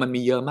รื่องมือมัน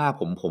มีเยอะมาก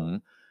ผม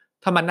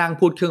ถ้ามานั่ง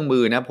พูดเครื่องมื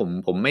อนะ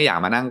ผมไม่อยาก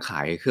มานั่งข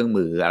ายเครื่อง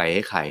มืออะไรใ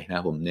ห้ใครน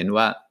ะผมเน้น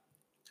ว่า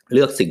เ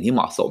ลือกสิ่งที่เห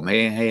มาะสม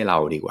ให้เรา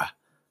ดีกว่า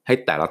ให้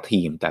แต่ละ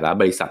ทีมแต่ละ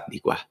บริษัทดี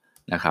กว่า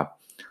นะครับ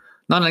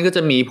นอกนั้นก็จ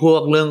ะมีพว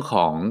กเรื่องข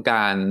องก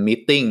ารมี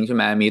ตติ้งใช่ไ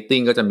หมมีตติ้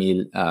งก็จะมี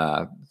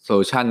โซ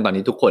ลูชันตอน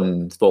นี้ทุกคน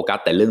โฟกัส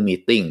แต่เรื่องมี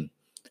ตติ้ง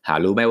หา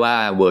รู้ไหมว่า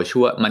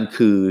virtual มัน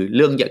คือเ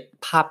รื่อง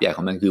ภาพใหญ่ข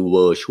องมันคือ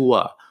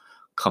virtual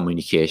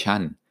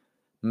communication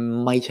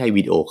ไม่ใช่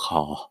วิดีโอคอ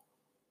ล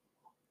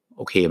โ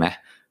อเคไหม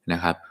นะ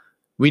ครับ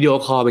วิดีโอ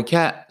คอลเป็นแ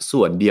ค่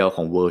ส่วนเดียวข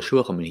อง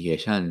virtual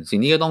communication สิ่ง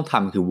ที่ก็ต้องท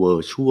ำคือ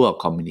virtual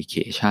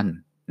communication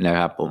นะค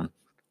รับผม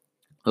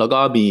แล้วก็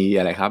มี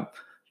อะไรครับ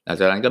หลัง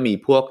จากนั้นก็มี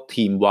พวก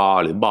ทีมวอล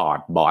หรือบอ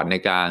ร์ดใน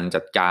การ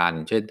จัดการ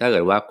เช่นถ้าเกิ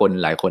ดว่าคน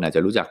หลายคนอาจจ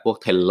ะรู้จักพวก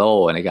เทลโล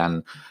ในการ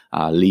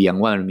เรียง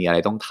ว่ามันมีอะไร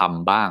ต้องท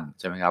ำบ้าง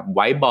ใช่ไหมครับไว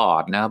ท์บอ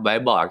ร์ดนะครับไว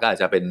ท์บอร์ดก็อาจ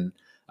จะเป็น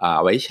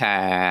ไว้แช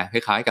ร์ค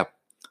ล้ายๆกับ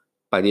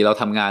ปกติเรา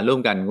ทำงานร่วม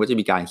กันก็จะ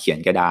มีการเขียน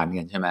กระดาน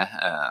กันใช่ไหม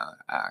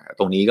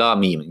ตรงนี้ก็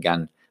มีเหมือนกัน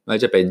ไม่ว่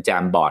าจะเป็นแจ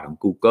มบอร์ดของ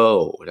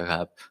Google นะค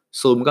รับ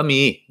Zoom ก็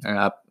มีนะ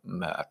ครับ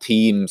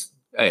Teams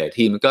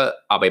Teams ก็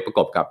เอาไปประก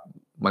บกับ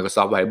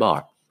Microsoft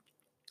Whiteboard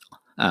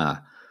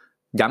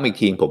ย้ำอีก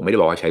ทีผมไม่ได้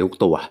บอกว่าใช้ทุก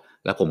ตัว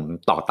และผม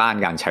ต่อต้าน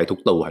การใช้ทุก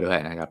ตัวด้วย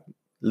นะครับ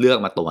เลือก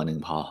มาตัวหนึ่ง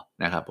พอ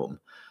นะครับผม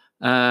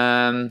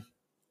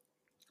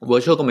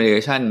virtual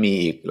communication มี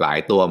อีกหลาย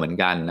ตัวเหมือน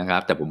กันนะครั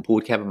บแต่ผมพูด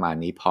แค่ประมาณ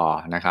นี้พอ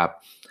นะครับ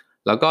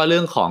แล้วก็เรื่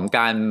องของก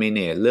าร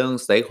manage เรื่อง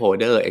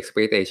stakeholder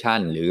expectation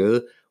หรือ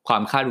ควา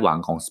มคาดหวัง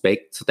ของ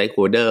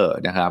stakeholder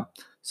นะครับ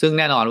ซึ่ง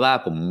แน่นอนว่า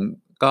ผม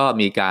ก็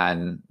มีการ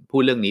พู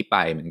ดเรื่องนี้ไป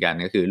เหมือนกัน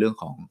ก็คือเรื่อง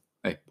ของ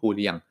พูดห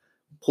รือยัง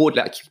พูดแ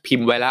ล้วพิ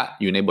มพ์ไว้แล้ว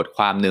อยู่ในบทค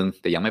วามหนึ่ง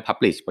แต่ยังไม่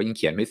publish เพราะยังเ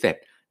ขียนไม่เสร็จ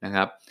นะค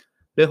รับ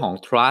เรื่องของ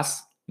trust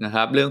นะค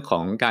รับเรื่องขอ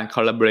งการ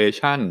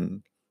collaboration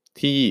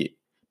ที่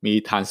มี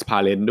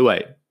transparent ด้วย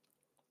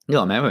นี่ห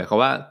รอไหมหมายความ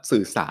ว่า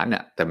สื่อสารเนี่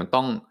ยแต่มัน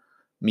ต้อง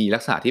มีลั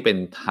กษณะที่เป็น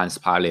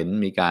transparent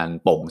มีการ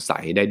โปร่งใส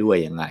ได้ด้วย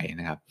ยังไง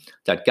นะครับ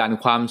จัดการ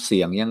ความเ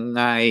สี่ยงยัง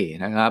ไง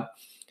นะครับ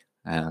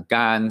ก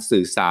าร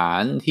สื่อสา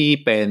รที่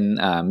เป็น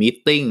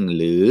meeting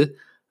หรือ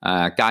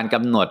การก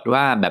ำหนด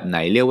ว่าแบบไหน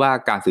เรียกว่า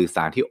การสื่อส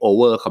ารที่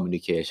over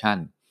communication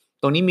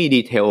ตรงนี้มี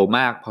ดีเทลม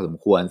ากพอสม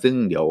ควรซึ่ง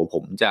เดี๋ยวผ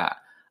มจะ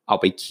เอา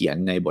ไปเขียน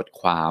ในบท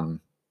ความ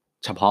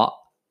เฉพาะ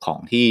ของ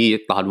ที่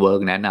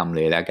ThoughtWorks แนะนำเ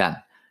ลยแล้วกัน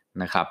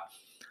นะครับ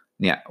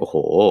เนี่ยโอ้โห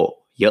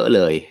เยอะเ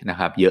ลยนะ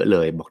ครับเยอะเล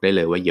ยบอกได้เ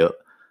ลยว่าเยอะ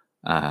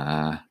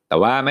แต่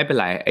ว่าไม่เป็น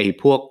ไรไอ้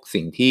พวก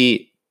สิ่ง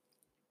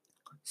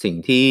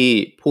ที่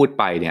พูด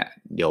ไปเนี่ย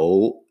เดี๋ยว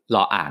ร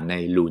ออ่านใน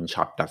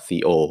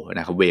loonshot.co น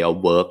ะครับ way of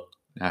work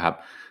นะครับ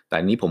แต่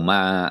นี้ผมม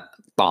า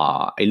ต่อ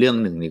ไอ้เรื่อง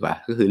หนึ่งดีกว่า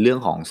ก็คือเรื่อง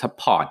ของ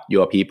support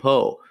your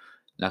people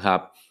นะครับ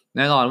แ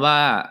น่นอนว่า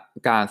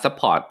การ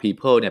support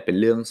people เนี่ยเป็น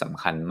เรื่องส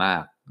ำคัญมา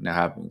กนะค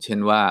รับเช่น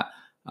ว่า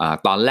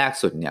ตอนแรก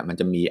สุดเนี่ยมัน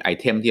จะมีไอ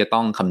เทมที่จะต้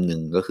องคำนึ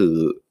งก็คือ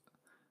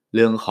เ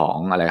รื่องของ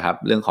อะไรครับ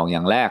เรื่องของอย่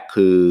างแรก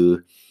คือ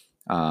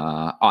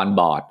on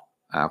board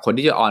คน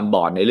ที่จะ on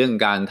board ในเรื่อง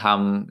การท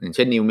ำอย่างเ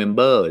ช่น new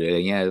member หรืออะไร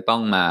เงี้ยจะต้อ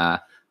งมา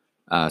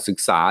ศึก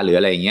ษาหรือ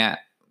อะไรเงี้ย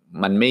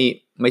มัน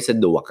ไม่สะ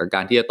ดวกกับก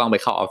ารที่จะต้องไป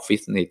เข้าออฟฟิ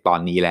ศในตอน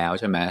นี้แล้ว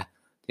ใช่ไหม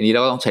ทีนี้เร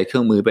าก็ต้องใช้เครื่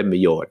องมือเป็นปร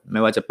ะโยชน์ไ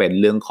ม่ว่าจะเป็น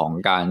เรื่องของ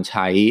การใ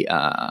ช้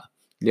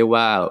เรียก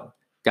ว่า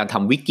การท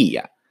ำวิกิ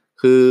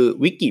คือ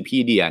วิกิพี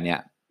เดียเนี่ย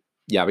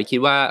อย่าไปคิด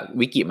ว่า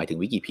วิกิหมายถึง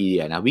วิกิพีเดี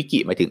ยนะวิกิ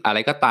หมายถึงอะไร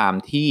ก็ตาม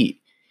ที่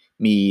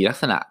มีลัก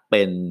ษณะเ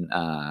ป็น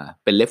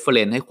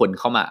reference ให้คน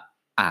เข้ามา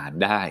อ่าน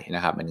ได้น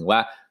ะครับหมายถึงว่า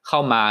เข้า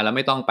มาแล้วไ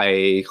ม่ต้องไป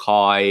ค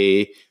อย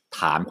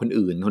ถามคน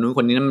อื่นคนนู้นค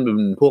นนี้นั่นมันเป็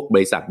นพวกบ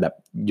ริษัทแบบ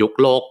ยุค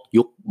โลก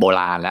ยุคโบ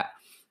ราณแล้ว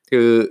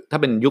คือถ้า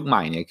เป็นยุคให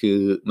ม่เนี่ยคือ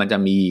มันจะ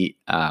มี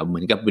เหมื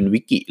อนกับเป็น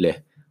วิกิเลย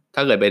ถ้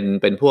าเกิด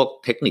เป็นพวก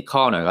เทคนิค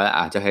หน่อยก็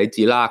อาจจะใช้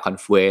Jira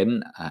Confluence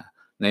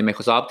ใน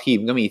Microsoft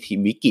Teams ก็มีทีม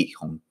วิกิ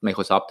ของ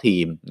Microsoft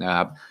Teams นะค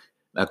รับ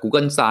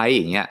Google Sites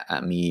อย่างเงี้ย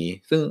มี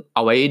ซึ่งเอ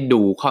าไว้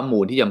ดูข้อมู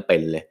ลที่จำเป็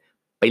นเลย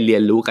ไปเรีย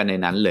นรู้กันใน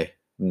นั้นเลย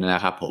น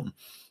ะครับผม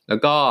แล้ว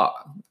ก็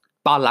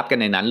ต้อนรับกัน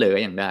ในนั้นเลย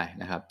ก็ยังได้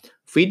นะครับ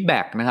ฟีดแบ็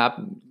กนะครับ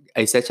ไอ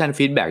เซสชัน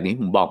ฟีดแบ็กนี้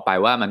ผมบอกไป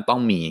ว่ามันต้อง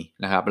มี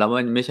นะครับแล้ว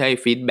มันไม่ใช่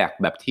ฟีดแบ็ก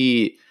แบบที่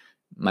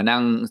มานั่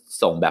ง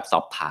ส่งแบบสอ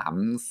บถาม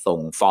ส่ง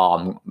ฟอร์ม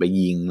ไป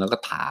ยิงแล้วก็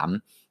ถาม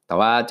แต่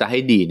ว่าจะให้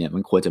ดีเนี่ยมั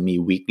นควรจะมี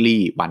weekly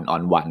one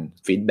on one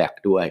feedback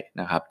ด้วย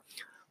นะครับ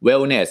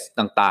wellness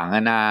ต่างๆน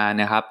านา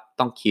นะครับ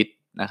ต้องคิด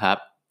นะครับ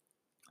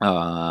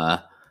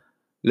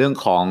เรื่อง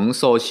ของ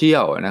โซเชีย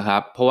ลนะครั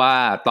บเพราะว่า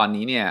ตอน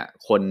นี้เนี่ย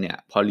คนเนี่ย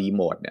พอรีโ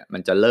มทเนี่ยมั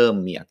นจะเริ่ม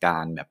มีอากา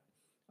รแบบ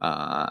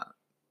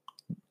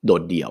โด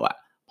ดเดี่ยวอะ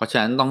เพราะฉะ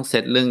นั้นต้องเซ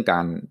ตเรื่องกา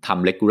รท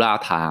ำ regular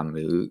time ห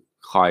รือ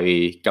คอย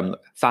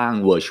สร้าง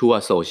virtual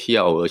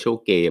social virtual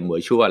game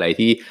virtual อะไร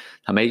ที่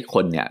ทำให้ค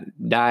นเนี่ย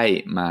ได้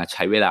มาใ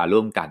ช้เวลาร่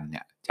วมกันเ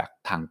นี่ยจาก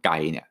ทางไกล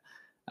เนี่ย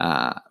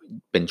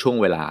เป็นช่วง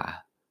เวลา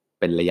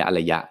เป็นระ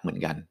ยะเหมือน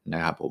กันน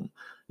ะครับผม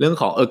เรื่อง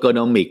ของ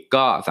ergonomic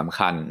ก็สำ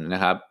คัญน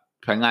ะครับ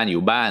พนักงานอ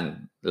ยู่บ้าน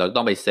เราต้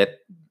องไปเซต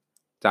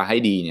จะให้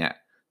ดีเนี่ย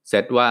เซ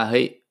ตว่าเ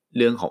ฮ้ยเ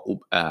รื่องของ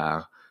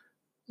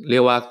เรี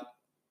ยกว่า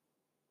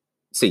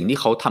สิ่งที่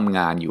เขาทำง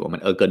านอยู่มั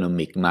น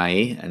ergonomic ไหม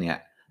อันเนี้ย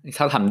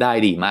ถ้าทำได้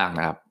ดีมาก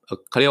นะครับ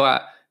เขาเรียกว่า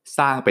ส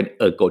ร้างเป็น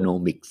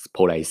ergonomic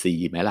policy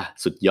ไหมล่ะ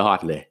สุดยอด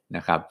เลยน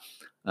ะครับ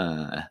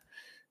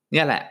เ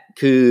นี่ยแหละ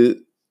คือ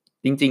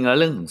จริงๆแล้ว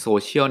เรื่องของ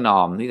social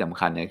norm ที่สำ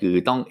คัญเนี่ยคือ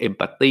ต้อง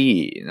empathy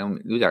ต้อง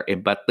รู้จัก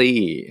empathy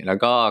แล้ว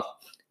ก็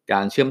กา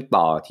รเชื่อม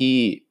ต่อที่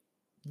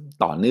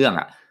ต่อเนื่อง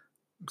อ่ะ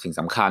สิ่ง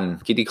สำคัญ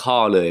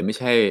critical เลยไม่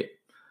ใช่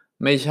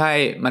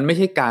มันไม่ใ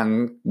ช่การ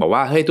บอกว่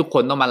าเฮ้ยทุกค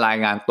นต้องมาราย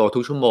งานตัวทุ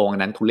กชั่วโมงอัน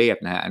นั้นทุเรศ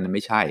นะฮะอันนั้นไ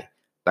ม่ใช่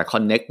แต่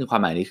connect ในความ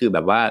หมายนี้คือแบ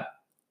บว่า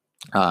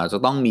จะ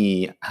ต้องมี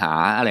หา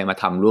อะไรมา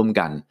ทำร่วม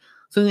กัน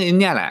ซึ่ง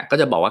เนี่ยแหละก็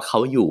จะบอกว่าเขา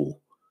อยู่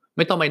ไ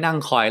ม่ต้องไปนั่ง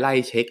คอยไล่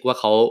เช็คว่า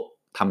เขา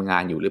ทำงา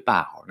นอยู่หรือเป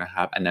ล่านะค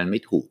รับอันนั้นไม่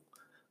ถูก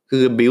คื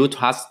อ build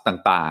trust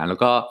ต่างๆแล้ว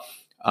ก็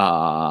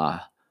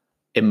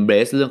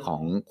embrace เรื่องขอ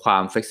งควา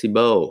ม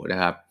flexible นะ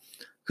ครับ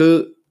คือ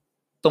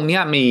ตรงนี้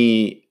มี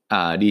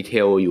ดีเท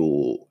ลอยู่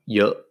เ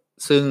ยอะ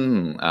ซึ่ง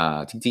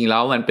จริงๆแล้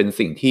วมันเป็น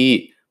สิ่งที่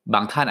บา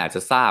งท่านอาจจ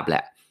ะทราบแหล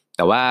ะแ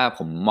ต่ว่าผ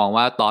มมอง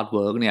ว่า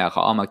ThoughtWorks เนี่ยเข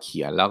าเอามาเ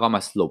ขียนแล้วก็มา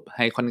สรุปใ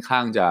ห้ค่อนข้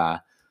างจะ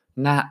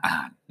น่าอ่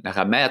านนะค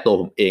รับแม้แต่ตัว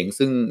ผมเอง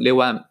ซึ่งเรียก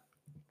ว่า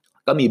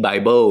ก็มีไบ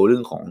เบิลเรื่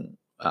องของ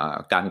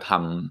การท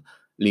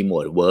ำ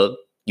Remote Work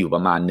อยู่ปร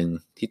ะมาณหนึ่ง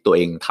ที่ตัวเ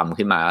องทำ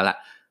ขึ้นมาแล้วล่ะ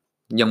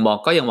ยังมอ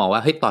งว่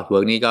าเฮ้ย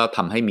ThoughtWorks นี่ก็ท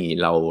ำให้มี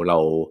เรา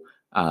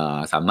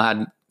สามารถ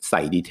ใ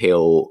ส่ดีเท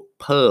ล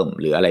เพิ่ม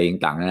หรืออะไร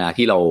ต่างๆนะ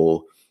ที่เรา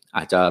อ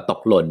าจจะตก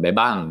หล่นไป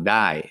บ้างไ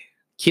ด้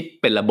คิด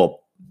เป็นระบบ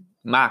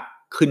มาก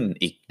ขึ้น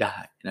อีกได้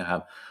นะครั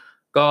บ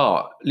ก็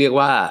เรียก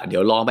ว่าเดี๋ย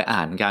วลองไป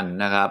อ่านกัน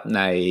นะครับใ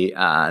น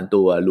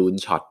ตัว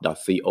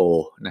loonshot.co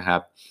นะครั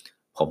บ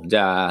ผมจ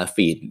ะ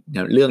ฟีด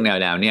เรื่องแน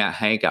วเนี่ย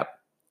ให้กับ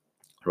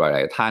หล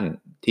ายๆท่าน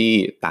ที่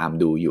ตาม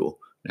ดูอยู่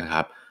นะค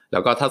รับแล้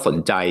วก็ถ้าสน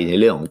ใจใน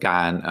เรื่องของก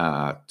าร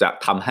จะ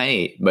ทำให้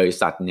บริ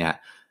ษัทเนี่ย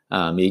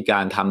มีกา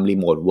รทำรี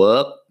โมทเวิ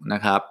ร์กน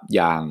ะครับอ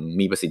ย่าง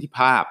มีประสิทธิภ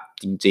าพ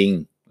จริง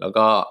ๆแล้ว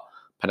ก็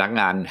พนัก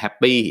งานแฮป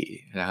ปี้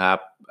นะครับ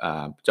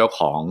เจ้าข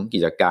องกิ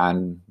จการ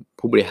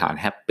ผู้บริหาร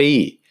แฮปปี้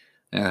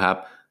นะครับ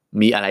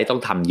มีอะไรต้อ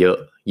งทำเยอะ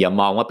อย่า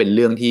มองว่าเป็นเ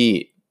รื่องที่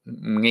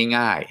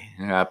ง่าย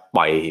ๆนะครับป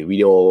ล่อยวิ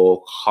ดีโอ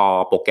คอล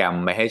โปรแกรม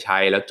ไปให้ใช้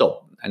แล้วจบ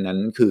อันนั้น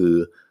คือ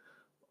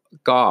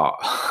ก็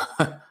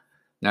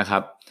นะครั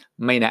บ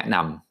ไม่แนะน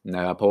ำน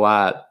ะครับเพราะว่า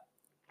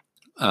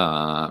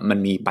มัน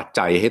มีปัจ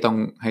จัยให้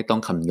ต้อ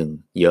งคำนึง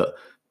เยอะ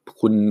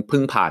คุณเพิ่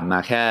งผ่านมา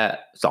แค่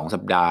2 สั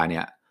ปดาห์เนี่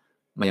ย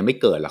มันยังไม่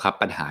เกิดหรอกครับ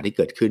ปัญหาที่เ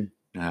กิดขึ้น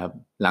นะครับ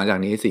หลังจาก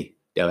นี้สิ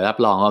เดี๋ยวรับ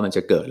รองว่ามันจ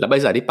ะเกิดแล้วบ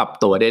ริษัทที่ปรับ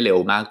ตัวได้เร็ว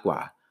มากกว่า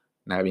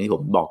นะครับอย่างที่ผ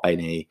มบอกไป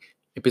ใน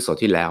เอพิโซด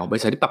ที่แล้วบ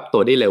ริษัทที่ปรับตั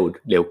วได้เ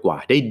ร็วกว่า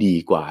ได้ดี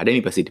กว่าได้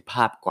มีประสิทธิภ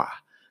าพกว่า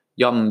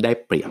ย่อมได้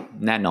เปรียบ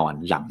แน่นอน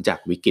หลังจาก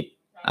วิกฤต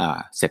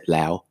เสร็จแ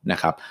ล้วนะ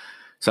ครับ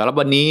สำหรับ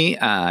วันนี้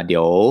เ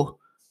ดี๋ยว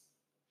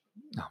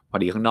พอ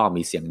ดีข้างนอก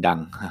มีเสียงดัง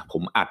ผ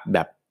มอัดแบ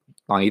บ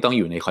ตอนนี้ต้องอ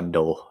ยู่ในคอนโด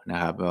นะ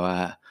ครับเพราะว่า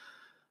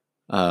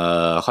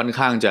ค่อน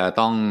ข้างจะ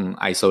ต้อง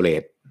ไอโซเล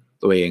ต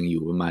ตัวเองอ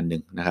ยู่ประมาณนึ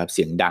งนะครับเ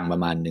สียงดังปร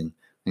ะมาณนึง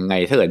ยังไง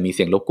ถ้าเกิดมีเ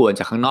สียงรบกวน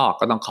จากข้างนอก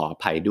ก็ต้องขออ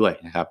ภัยด้วย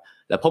นะครับ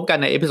แล้วพบกัน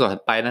ในเอพิโซดถั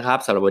ดไปนะครับ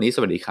สำหรับวันนี้ส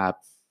วัสดีครับ